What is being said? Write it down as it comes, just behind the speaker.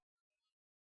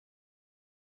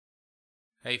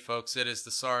Hey folks, it is the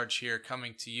Sarge here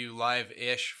coming to you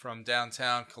live-ish from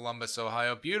downtown Columbus,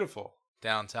 Ohio. Beautiful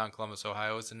downtown Columbus,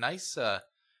 Ohio. It's a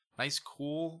nice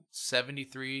cool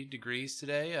 73 degrees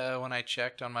today when I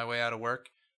checked on my way out of work.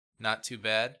 Not too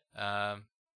bad.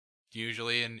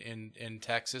 Usually in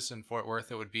Texas and Fort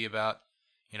Worth it would be about,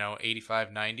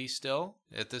 85, 90 still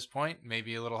at this point,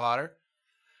 maybe a little hotter.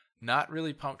 Not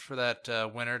really pumped for that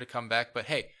winter to come back, but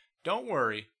hey, don't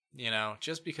worry.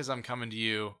 Just because I'm coming to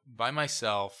you by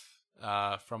myself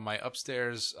from my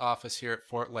upstairs office here at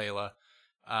Fort Layla,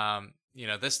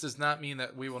 this does not mean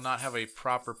that we will not have a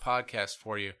proper podcast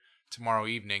for you tomorrow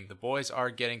evening. The boys are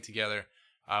getting together.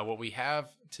 What we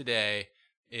have today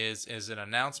is an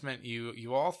announcement.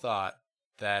 You all thought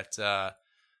that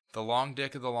the long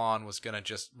dick of the lawn was going to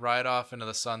just ride off into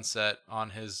the sunset on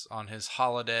his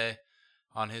holiday,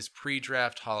 on his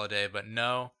pre-draft holiday, but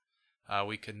no.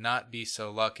 We could not be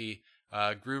so lucky.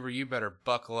 Gruber, you better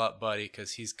buckle up, buddy,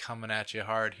 because he's coming at you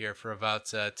hard here for about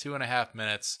 2.5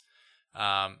 minutes.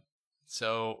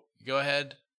 So go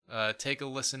ahead, take a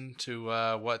listen to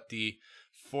what the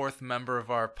fourth member of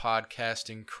our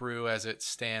podcasting crew, as it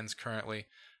stands currently,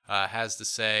 has to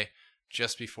say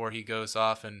just before he goes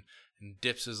off and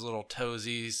dips his little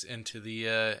toesies into the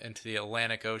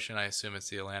Atlantic Ocean. I assume it's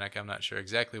the Atlantic. I'm not sure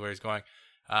exactly where he's going.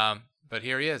 But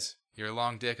here he is. Your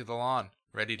long dick of the lawn,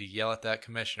 ready to yell at that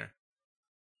commissioner.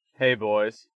 Hey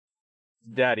boys,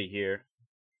 it's Daddy here.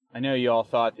 I know you all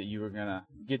thought that you were gonna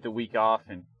get the week off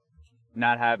and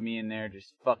not have me in there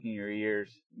just fucking your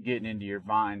ears, getting into your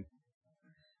mind.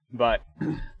 But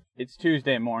it's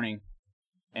Tuesday morning,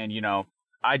 and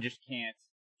I just can't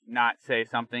not say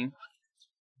something.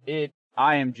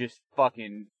 I'm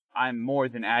more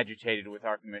than agitated with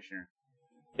our commissioner.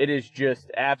 It is just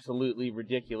absolutely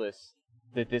ridiculous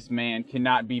that this man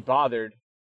cannot be bothered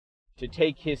to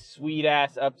take his sweet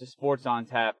ass up to Sports on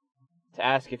Tap to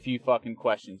ask a few fucking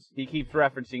questions. He keeps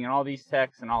referencing in all these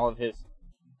texts and all of his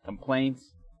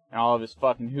complaints and all of his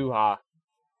fucking hoo-ha.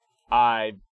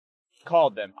 I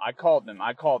called them,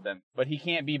 but he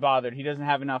can't be bothered. He doesn't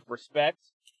have enough respect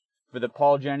for the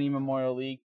Paul Jenney Memorial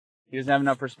League. He doesn't have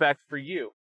enough respect for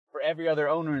you, for every other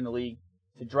owner in the league,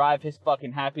 to drive his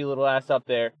fucking happy little ass up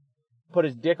there, put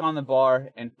his dick on the bar,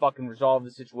 and fucking resolve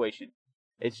the situation.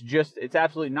 It's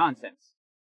absolutely nonsense.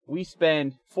 We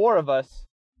spend, 4 of us,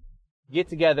 get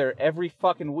together every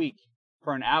fucking week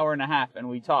for an hour and a half, and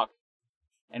we talk.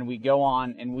 And we go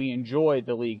on, and we enjoy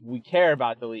the league. We care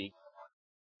about the league.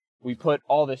 We put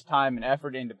all this time and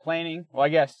effort into planning. Well, I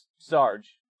guess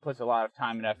Sarge puts a lot of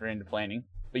time and effort into planning.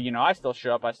 But, I still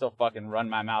show up. I still fucking run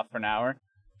my mouth for an hour.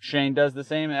 Shane does the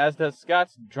same, as does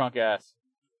Scott's drunk ass.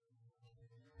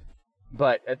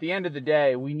 But at the end of the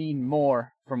day, we need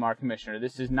more from our commissioner.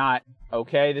 This is not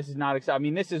okay. This is not acceptable. I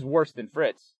mean, this is worse than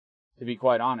Fritz, to be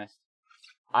quite honest.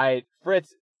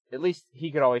 Fritz, at least he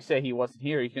could always say he wasn't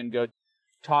here. He couldn't go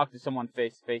talk to someone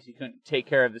face to face. He couldn't take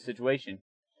care of the situation.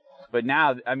 But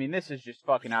now, I mean, this is just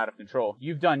fucking out of control.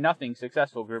 You've done nothing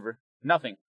successful, Gruber.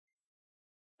 Nothing.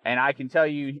 And I can tell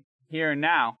you here and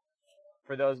now,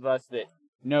 for those of us that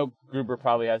know Gruber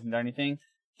probably hasn't done anything,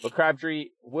 but Crabtree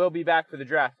will be back for the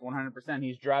draft, 100%.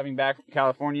 He's driving back from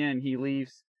California, and he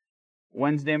leaves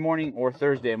Wednesday morning or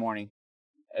Thursday morning,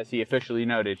 as he officially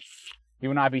noted. He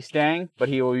will not be staying, but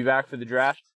he will be back for the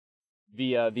draft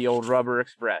via the old Rubber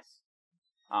Express.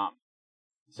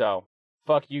 So,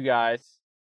 fuck you guys.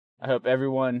 I hope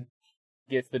everyone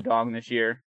gets the dong this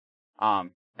year. And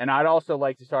I'd also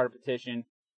like to start a petition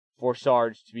for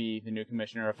Sarge to be the new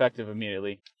commissioner, effective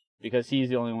immediately, because he's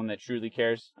the only one that truly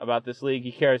cares about this league.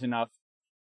 He cares enough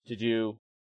to do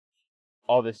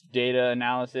all this data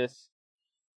analysis,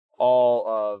 all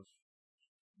of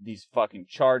these fucking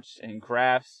charts and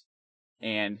graphs,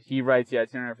 and he writes the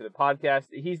itinerary for the podcast.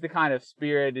 He's the kind of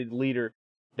spirited leader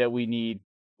that we need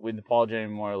with the Paul Jenney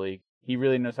Memorial League. He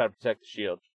really knows how to protect the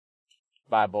shield.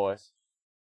 Bye, boys.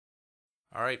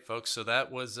 All right, folks. So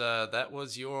that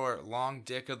was your long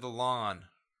dick of the lawn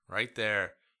right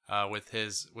there. With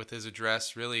his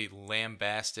address, really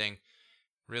lambasting,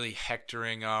 really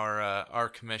hectoring our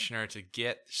commissioner to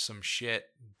get some shit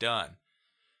done.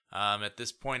 At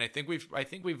this point, I think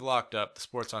we've locked up the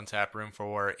Sports on Tap room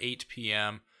for 8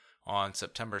 p.m. on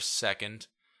September 2nd.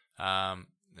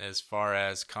 As far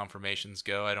as confirmations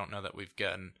go, I don't know that we've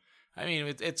gotten. I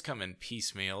mean, it's come in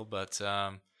piecemeal, but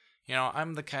I'm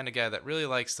the kind of guy that really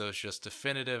likes those just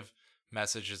definitive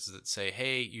messages that say,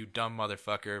 "Hey, you dumb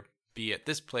motherfucker, be at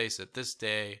this place at this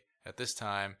day at this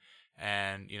time,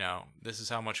 and this is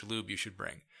how much lube you should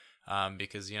bring."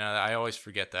 Because I always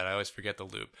forget that. I always forget the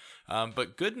lube.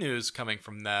 But good news coming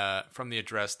from the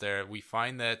address there. We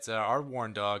find that our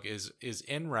warn dog is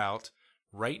en route,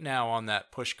 right now on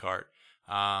that push cart.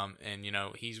 And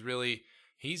he's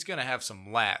going to have some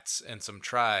lats and some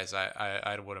tries.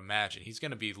 I would imagine he's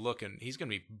going to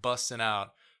be busting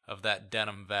out of that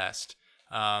denim vest.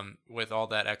 With all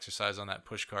that exercise on that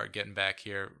push cart, getting back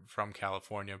here from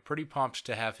California. Pretty pumped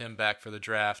to have him back for the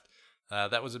draft.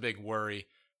 That was a big worry.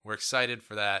 We're excited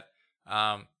for that.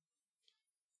 And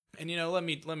let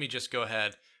me just go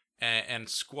ahead and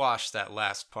squash that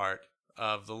last part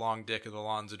of the long dick of the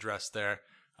lawns address there.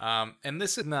 And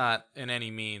this is not in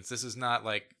any means. This is not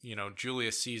like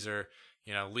Julius Caesar,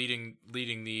 leading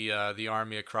the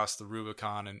army across the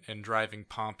Rubicon and driving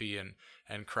Pompey and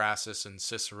Crassus and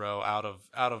Cicero out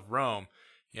of Rome.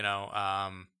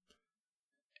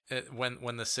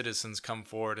 When the citizens come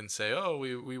forward and say, "Oh,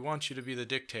 we want you to be the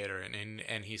dictator,"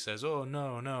 and he says, "Oh,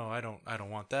 no, I don't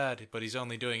want that," but he's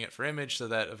only doing it for image, so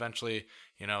that eventually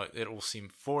it will seem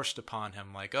forced upon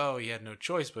him, like, oh, he had no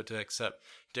choice but to accept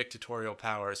dictatorial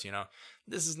powers.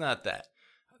 This is not that.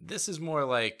 This is more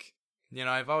like,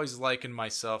 I've always likened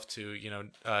myself to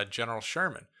General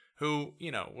Sherman, who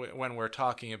when we're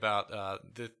talking about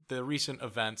the recent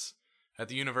events at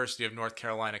the University of North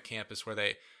Carolina campus where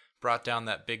they brought down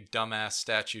that big dumbass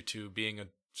statue to being a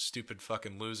stupid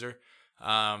fucking loser.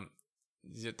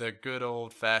 The good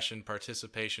old-fashioned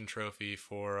participation trophy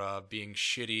for being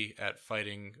shitty at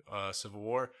fighting Civil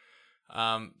War.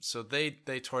 So they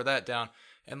tore that down.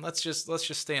 And let's just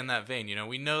stay in that vein.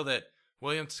 We know that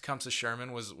William Tecumseh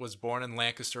Sherman was born in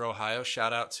Lancaster, Ohio.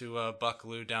 Shout out to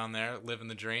Buckaloo down there, living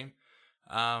the dream.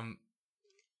 And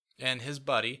his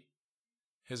buddy,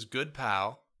 his good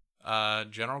pal,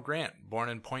 General Grant, born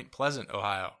in Point Pleasant,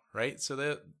 Ohio, right? So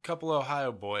the couple of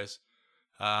Ohio boys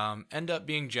end up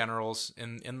being generals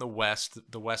in the West,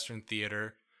 the Western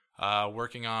Theater,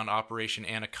 working on Operation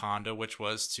Anaconda, which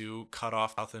was to cut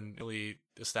off South and really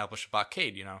establish a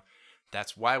blockade.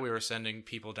 That's why we were sending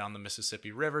people down the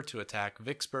Mississippi River to attack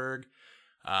Vicksburg.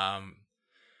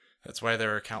 That's why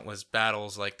there are countless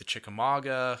battles like the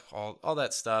Chickamauga, all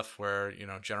that stuff where,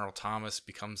 General Thomas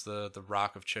becomes the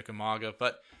Rock of Chickamauga.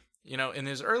 But, in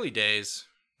his early days,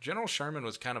 General Sherman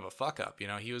was kind of a fuck up.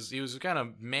 He was kind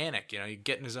of manic. He'd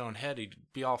get in his own head. He'd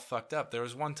be all fucked up. There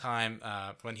was one time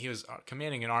when he was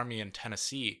commanding an army in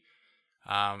Tennessee.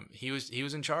 He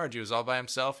was in charge. He was all by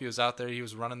himself. He was out there. He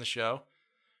was running the show.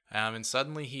 And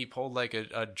suddenly he pulled like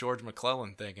a George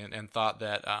McClellan thing and thought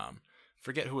that,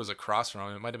 forget who was across from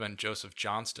him. It might have been Joseph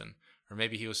Johnston, or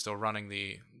maybe he was still running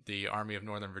the Army of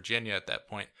Northern Virginia at that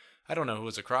point. I don't know who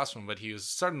was across from him, but he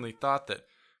suddenly thought that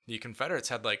the Confederates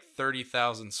had like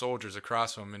 30,000 soldiers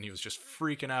across from him, and he was just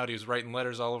freaking out. He was writing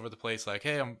letters all over the place like,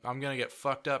 hey, I'm going to get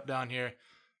fucked up down here.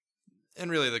 And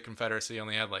really the Confederacy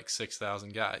only had like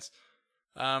 6,000 guys.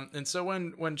 And so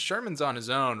when Sherman's on his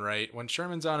own, right? When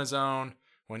Sherman's on his own,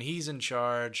 when he's in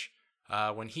charge,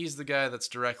 when he's the guy that's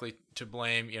directly to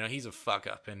blame, he's a fuck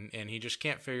up and he just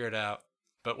can't figure it out.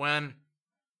 But when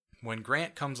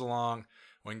Grant comes along,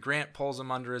 when Grant pulls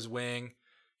him under his wing,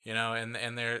 and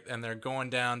they're going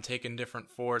down, taking different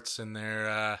forts, and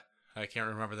they're I can't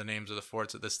remember the names of the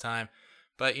forts at this time,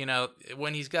 but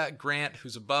when he's got Grant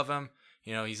who's above him,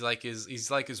 he's like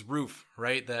his roof,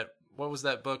 right? What was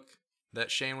that book that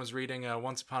Shane was reading,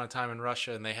 Once Upon a Time in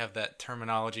Russia, and they have that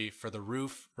terminology for the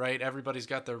roof, right? Everybody's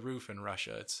got their roof in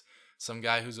Russia. It's some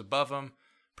guy who's above them,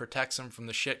 protects them from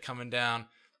the shit coming down.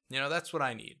 That's what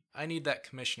I need. I need that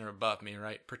commissioner above me,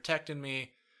 right? Protecting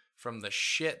me from the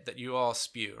shit that you all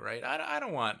spew, right? I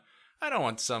don't want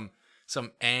some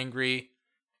angry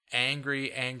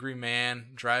man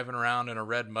driving around in a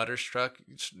red Mutters truck,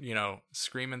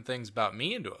 screaming things about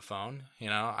me into a phone.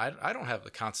 I don't have the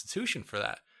constitution for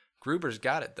that. Gruber's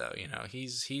got it though.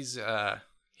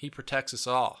 He protects us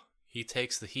all. He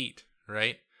takes the heat,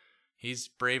 right? He's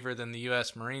braver than the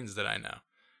U.S. Marines that I know.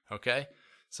 Okay,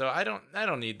 so I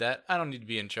don't need that. I don't need to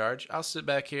be in charge. I'll sit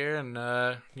back here and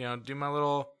do my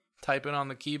little typing on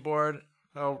the keyboard.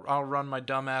 I'll run my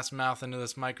dumbass mouth into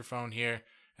this microphone here,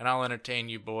 and I'll entertain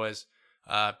you boys.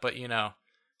 But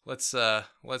let's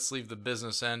leave the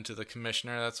business end to the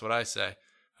commissioner. That's what I say.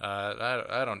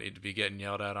 I don't need to be getting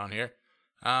yelled at on here.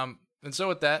 And so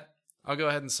with that, I'll go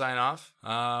ahead and sign off.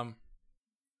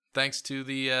 Thanks to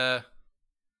the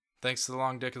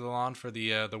long dick of the lawn for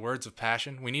the words of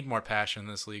passion. We need more passion in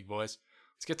this league, boys.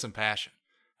 Let's get some passion.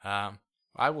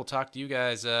 I will talk to you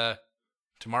guys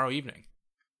tomorrow evening.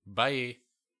 Bye.